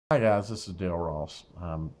Hi guys, this is Dale Ross.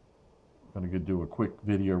 I'm going to do a quick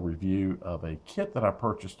video review of a kit that I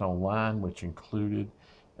purchased online, which included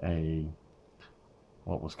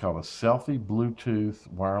what was called a selfie Bluetooth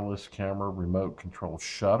wireless camera remote control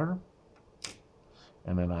shutter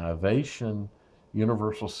and an Ivation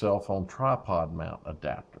universal cell phone tripod mount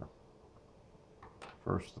adapter.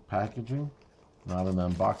 First, the packaging, not an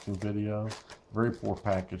unboxing video. Very poor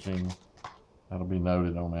packaging. That'll be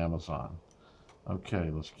noted on Amazon. Okay,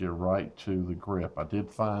 let's get right to the grip. I did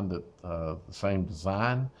find that the same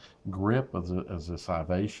design grip as this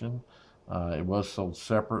Ivation. It was sold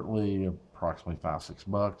separately, approximately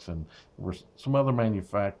 $5-6, and there were some other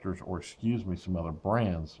manufacturers, or excuse me, some other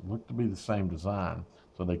brands looked to be the same design.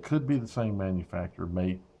 So they could be the same manufacturer,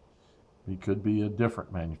 it could be a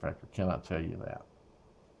different manufacturer. Cannot tell you that.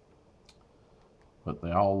 But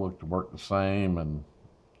they all look to work the same and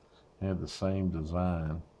had the same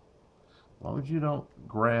design. As long as you don't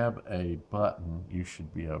grab a button, you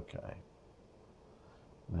should be okay.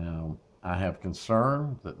 Now, I have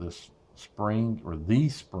concern that this spring or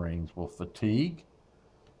these springs will fatigue,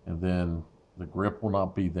 and then the grip will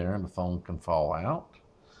not be there and the phone can fall out.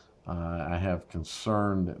 I have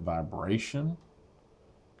concern that vibration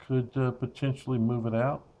could potentially move it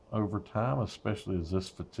out over time, especially as this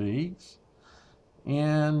fatigues.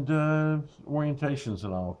 And orientations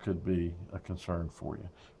and all could be a concern for you.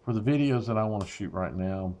 For the videos that I want to shoot right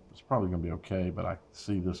now, it's probably going to be okay, but I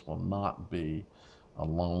see this will not be a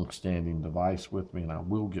long-standing device with me, and I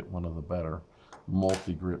will get one of the better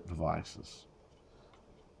multi-grip devices.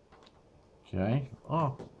 Okay,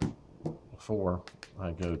 before I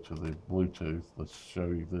go to the Bluetooth, let's show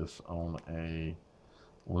you this on a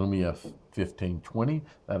Lumia 1520.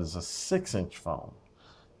 That is a 6-inch phone.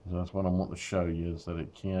 So that's what I want to show you, is that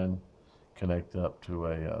it can connect up to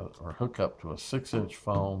or hook up to a 6-inch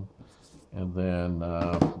phone. And then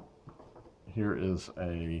here is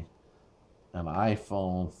an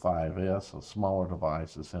iPhone 5S, a smaller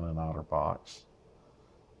device. It's in an outer box.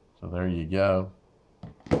 So there you go.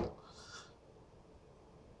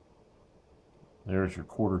 There's your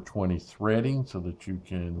 1/4 threading so that you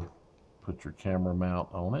can put your camera mount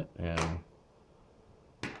on it. And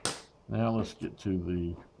now let's get to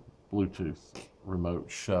the Bluetooth remote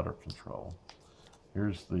shutter control.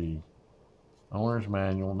 Here's the owner's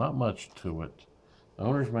manual, not much to it. The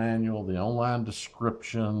owner's manual, the online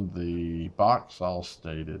description, the box all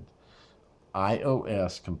stated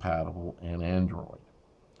iOS compatible and Android.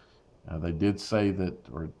 They did say that,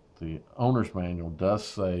 or the owner's manual does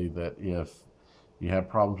say that if you have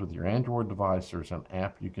problems with your Android device, there's an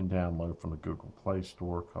app you can download from the Google Play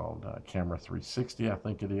Store called Camera 360, I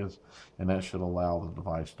think it is, and that should allow the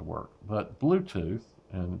device to work. But Bluetooth,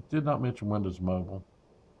 and it did not mention Windows Mobile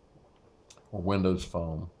or Windows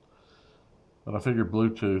Phone, but I figured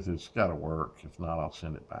Bluetooth, it's got to work. If not, I'll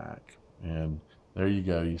send it back. And there you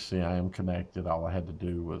go. You see I am connected. All I had to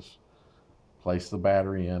do was place the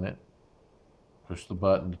battery in it, push the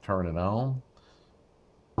button to turn it on,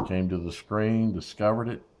 came to the screen, discovered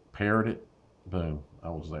it, paired it, boom, I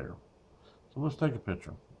was there. So let's take a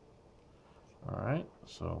picture. All right,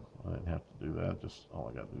 so I didn't have to do that. Just all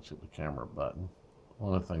I got to do is hit the camera button.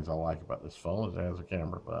 One of the things I like about this phone is it has a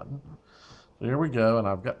camera button. So here we go, and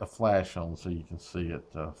I've got the flash on so you can see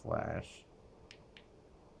it flash.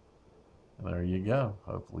 And there you go.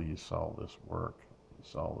 Hopefully you saw this work. You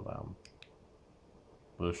saw that I'm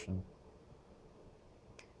pushing.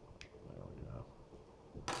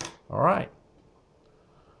 All right.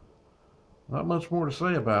 Not much more to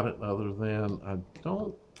say about it other than I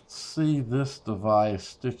don't see this device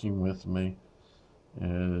sticking with me.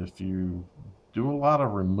 And if you do a lot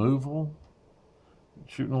of removal,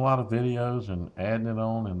 shooting a lot of videos and adding it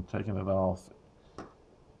on and taking it off,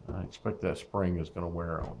 I expect that spring is going to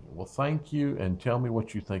wear on you. Well, thank you, and tell me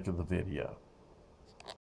what you think of the video.